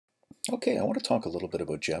Okay, I want to talk a little bit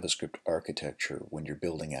about JavaScript architecture when you're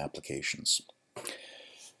building applications.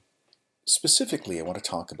 Specifically, I want to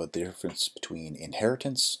talk about the difference between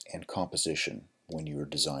inheritance and composition when you're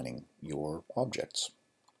designing your objects.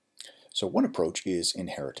 So one approach is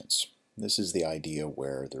inheritance. This is the idea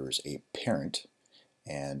where there's a parent,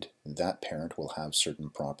 and that parent will have certain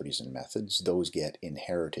properties and methods. Those get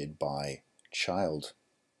inherited by child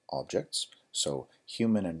objects. So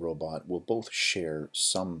human and robot will both share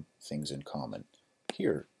some things in common.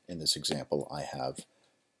 Here, in this example, I have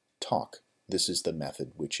talk. This is the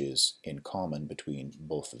method which is in common between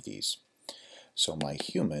both of these. So my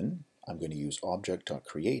human, I'm going to use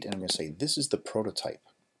Object.create, and I'm going to say this is the prototype.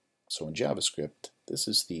 So in JavaScript, this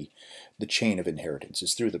is the chain of inheritance.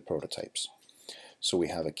 It's through the prototypes. So we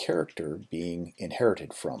have a character being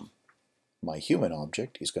inherited from. My human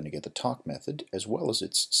object is going to get the talk method as well as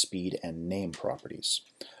its speed and name properties.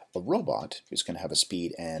 A robot is going to have a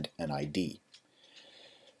speed and an ID.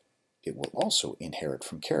 It will also inherit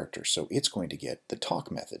from characters, so it's going to get the talk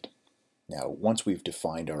method. Now, once we've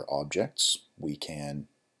defined our objects, we can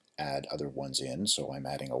add other ones in. So I'm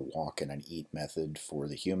adding a walk and an eat method for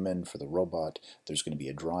the human. For the robot, there's going to be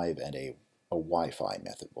a drive and a Wi-Fi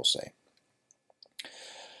method, we'll say.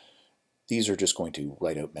 These are just going to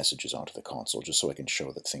write out messages onto the console just so I can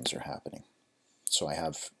show that things are happening. So I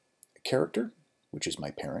have a character, which is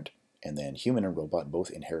my parent, and then human and robot both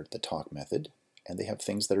inherit the talk method, and they have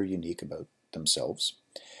things that are unique about themselves.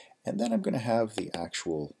 And then I'm going to have the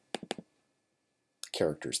actual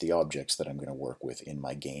characters, the objects that I'm going to work with in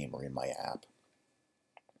my game or in my app.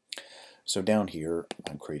 So down here,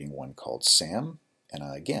 I'm creating one called Sam, and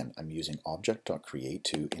again, I'm using Object.create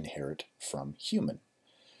to inherit from human.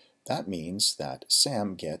 That means that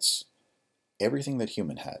Sam gets everything that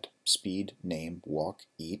human had, speed, name, walk,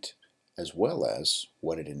 eat, as well as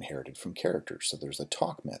what it inherited from characters. So there's a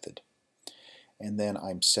talk method. And then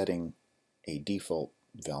I'm setting a default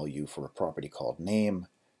value for a property called name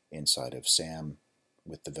inside of Sam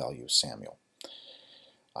with the value of Samuel.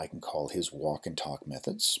 I can call his walk and talk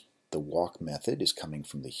methods. The walk method is coming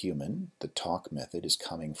from the human. The talk method is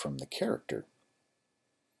coming from the character.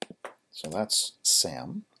 So that's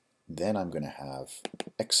Sam. Then I'm going to have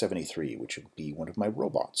x73, which would be one of my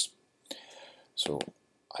robots. So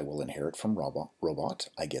I will inherit from robot.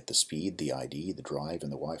 I get the speed, the ID, the drive,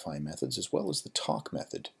 and the Wi-Fi methods, as well as the talk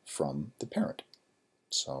method from the parent.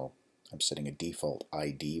 So I'm setting a default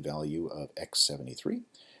ID value of x73,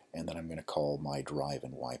 and then I'm going to call my drive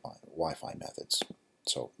and Wi-Fi methods.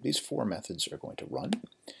 So these four methods are going to run,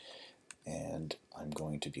 and I'm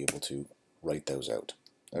going to be able to write those out.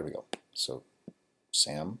 There we go. So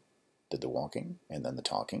Sam did the walking and then the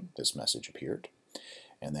talking. This message appeared.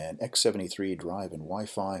 And then x73 drive and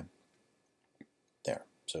Wi-Fi. There.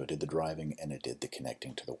 So it did the driving and it did the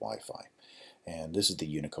connecting to the Wi-Fi. And this is the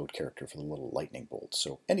Unicode character for the little lightning bolt.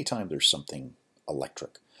 So anytime there's something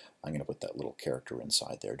electric, I'm going to put that little character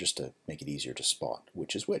inside there just to make it easier to spot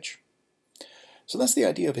which is which. So that's the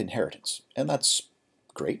idea of inheritance. And that's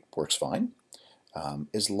great, works fine.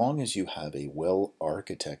 As long as you have a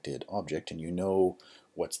well-architected object and you know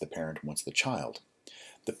what's the parent and what's the child.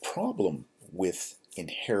 The problem with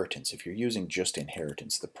inheritance, if you're using just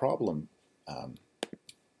inheritance, the problem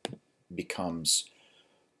becomes,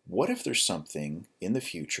 what if there's something in the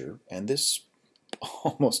future, and this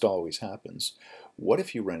almost always happens, what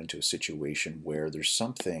if you run into a situation where there's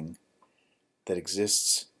something that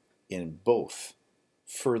exists in both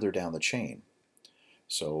further down the chain?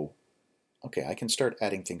 So okay, I can start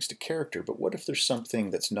adding things to character, but what if there's something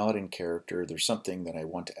that's not in character, there's something that I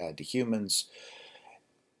want to add to humans,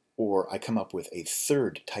 or I come up with a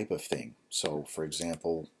third type of thing. So for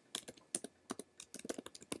example,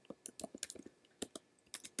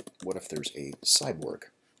 what if there's a cyborg?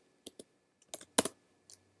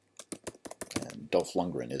 And Dolph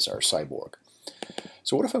Lundgren is our cyborg.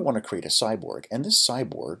 So what if I want to create a cyborg, and this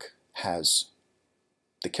cyborg has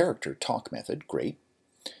the character talk method, great.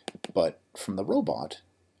 But from the robot,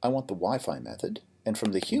 I want the Wi-Fi method, and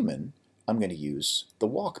from the human, I'm going to use the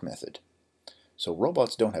walk method. So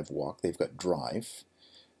robots don't have walk, they've got drive.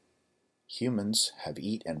 Humans have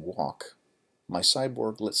eat and walk. My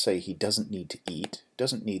cyborg, let's say he doesn't need to eat,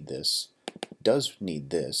 doesn't need this, does need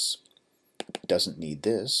this, doesn't need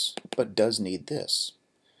this, but does need this.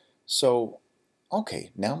 So,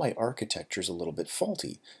 okay, now my architecture is a little bit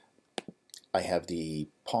faulty. I have the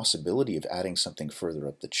possibility of adding something further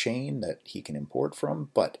up the chain that he can import from,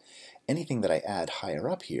 but anything that I add higher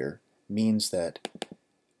up here means that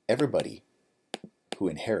everybody who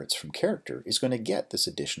inherits from character is going to get this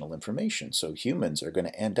additional information. So humans are going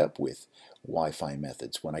to end up with Wi-Fi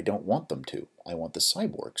methods when I don't want them to. I want the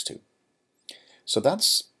cyborgs to. So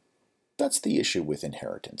that's the issue with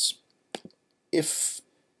inheritance. If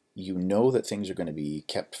you know that things are going to be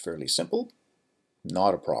kept fairly simple,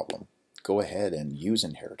 not a problem. Go ahead and use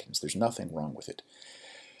inheritance. There's nothing wrong with it.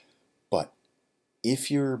 But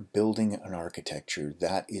if you're building an architecture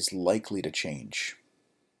that is likely to change,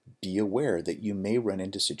 be aware that you may run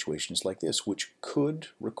into situations like this, which could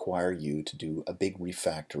require you to do a big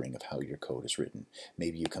refactoring of how your code is written.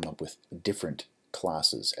 Maybe you come up with different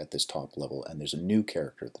classes at this top level and there's a new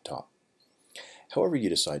character at the top. However you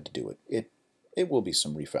decide to do it, it will be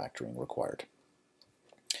some refactoring required.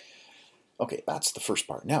 Okay, that's the first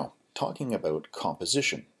part. Now, talking about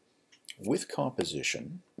composition. With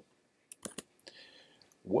composition,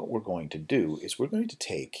 what we're going to do is we're going to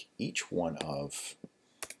take each one of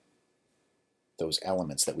those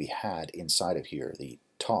elements that we had inside of here, the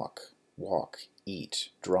talk, walk, eat,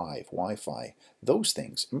 drive, Wi-Fi, those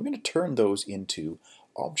things, and we're going to turn those into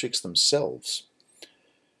objects themselves.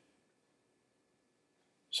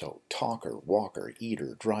 So talker, walker,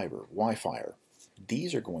 eater, driver, Wi-Fi,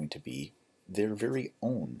 these are going to be their very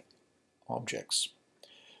own objects.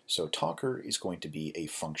 So talker is going to be a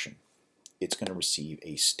function. It's going to receive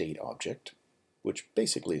a state object, which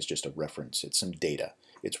basically is just a reference. It's some data.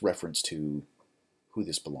 It's reference to who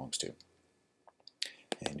this belongs to.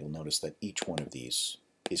 And you'll notice that each one of these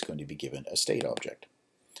is going to be given a state object.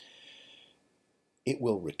 It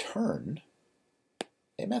will return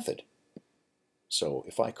a method. So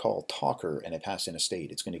if I call talker and I pass in a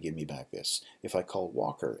state, it's going to give me back this. If I call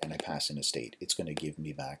walker and I pass in a state, it's going to give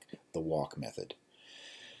me back the walk method.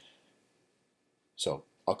 So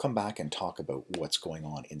I'll come back and talk about what's going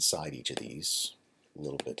on inside each of these a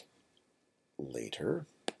little bit later.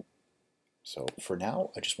 So for now,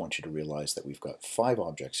 I just want you to realize that we've got 5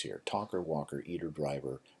 objects here: talker, walker, eater,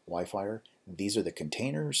 driver, Wi-Fi. These are the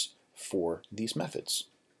containers for these methods: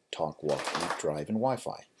 talk, walk, eat, drive, and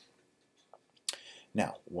Wi-Fi.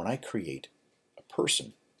 Now, when I create a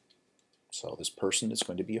person, so this person is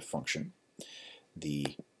going to be a function.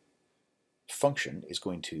 The function is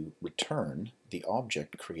going to return the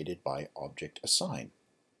object created by Object.assign.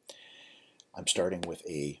 I'm starting with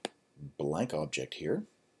a blank object here.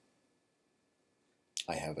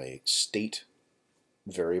 I have a state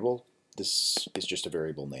variable. This is just a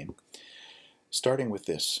variable name. Starting with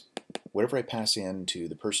this, whatever I pass into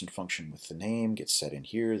the person function with the name gets set in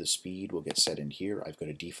here. The speed will get set in here. I've got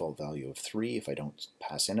a default value of 3. If I don't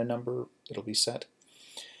pass in a number, it'll be set.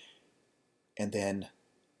 And then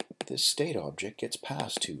this state object gets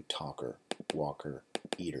passed to talker, walker,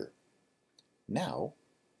 eater. Now,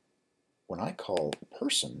 when I call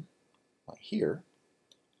person here,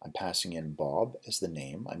 I'm passing in Bob as the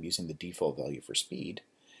name. I'm using the default value for speed.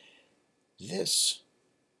 This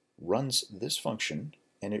runs this function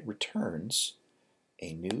and it returns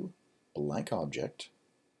a new blank object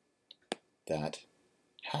that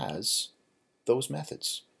has those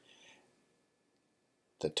methods.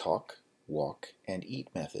 The talk, walk, and eat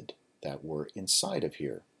method that were inside of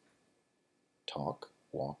here. Talk,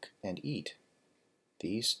 walk, and eat.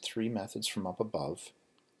 These 3 methods from up above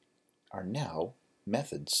are now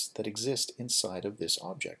methods that exist inside of this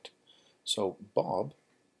object. So Bob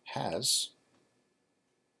has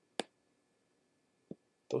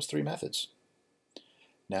those 3 methods.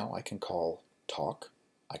 Now I can call talk,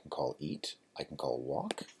 I can call eat, I can call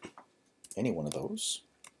walk, any one of those,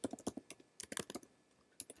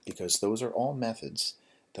 because those are all methods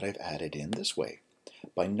that I've added in this way.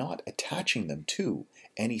 By not attaching them to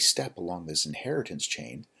any step along this inheritance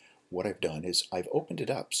chain, what I've done is I've opened it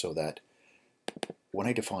up so that when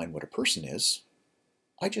I define what a person is,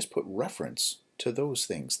 I just put reference to those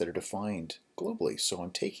things that are defined globally. So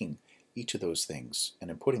I'm taking each of those things and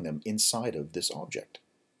I'm putting them inside of this object.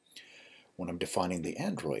 When I'm defining the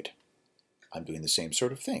Android, I'm doing the same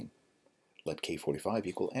sort of thing. Let K45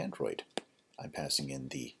 equal Android. I'm passing in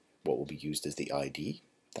the what will be used as the ID.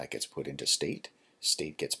 That gets put into state.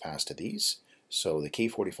 State gets passed to these. So the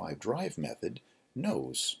K45 drive method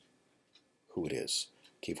knows who it is.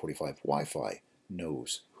 K45 Wi-Fi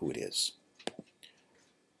knows who it is.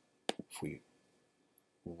 If we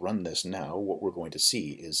run this now, what we're going to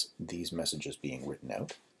see is these messages being written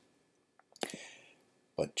out.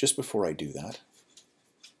 But just before I do that,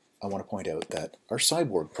 I want to point out that our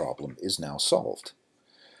cyborg problem is now solved.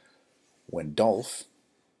 When Dolph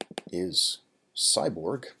is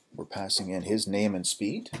cyborg, we're passing in his name and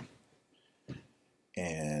speed,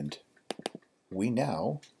 and we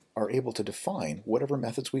now are able to define whatever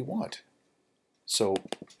methods we want. So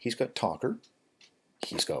he's got talker,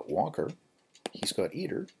 he's got walker, he's got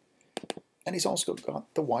eater, and he's also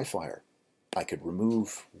got the Wi-Fi. I could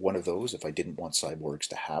remove one of those if I didn't want cyborgs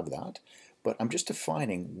to have that, but I'm just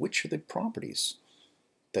defining which of the properties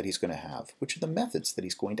that he's going to have, which of the methods that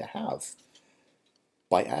he's going to have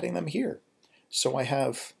by adding them here. So I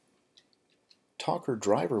have Talker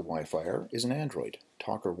Driver Wi-Fi is an Android.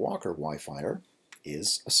 Talker Walker Wi-Fi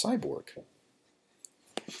is a cyborg.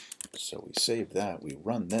 So we save that, we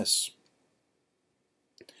run this.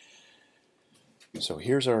 So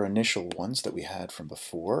here's our initial ones that we had from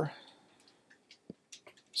before,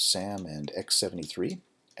 Sam and X73,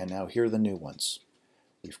 and now here are the new ones.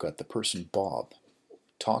 We've got the person Bob,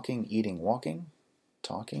 talking, eating, walking,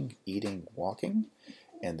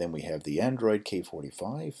 and then we have the Android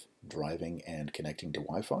K45, driving and connecting to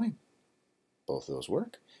Wi-Fi, both of those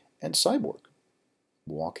work, and cyborg,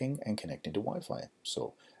 walking and connecting to Wi-Fi.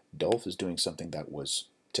 So Dolph is doing something that was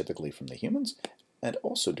typically from the humans, and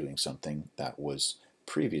also doing something that was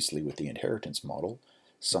previously with the inheritance model,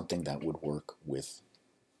 something that would work with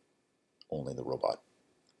only the robot.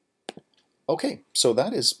 Okay, so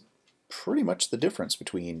that is pretty much the difference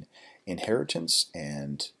between inheritance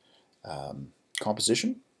and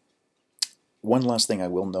composition. One last thing I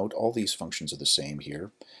will note, all these functions are the same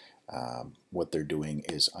here. What they're doing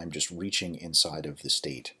is I'm just reaching inside of the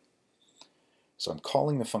state. So I'm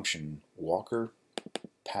calling the function walker,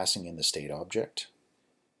 passing in the state object,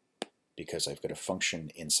 because I've got a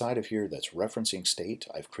function inside of here that's referencing state.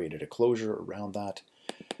 I've created a closure around that,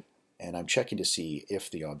 and I'm checking to see if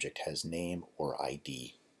the object has name or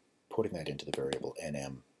ID, putting that into the variable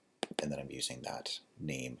nm, and then I'm using that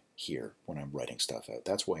name here when I'm writing stuff out.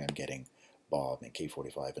 That's why I'm getting Bob and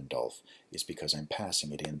K45 and Dolph, is because I'm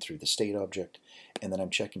passing it in through the state object, and then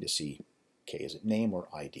I'm checking to see, okay, is it name or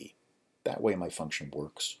ID? That way my function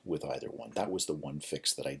works with either one. That was the one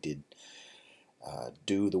fix that I did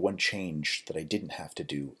do, the one change that I didn't have to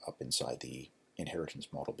do up inside the inheritance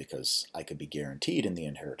model, because I could be guaranteed in the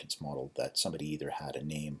inheritance model that somebody either had a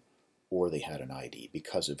name or they had an ID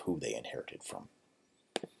because of who they inherited from.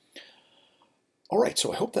 Alright,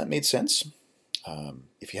 so I hope that made sense.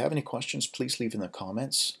 If you have any questions, please leave in the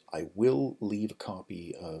comments. I will leave a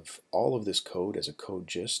copy of all of this code as a code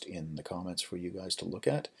gist in the comments for you guys to look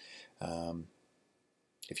at.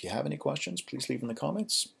 If you have any questions, please leave in the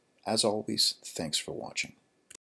comments. As always, thanks for watching.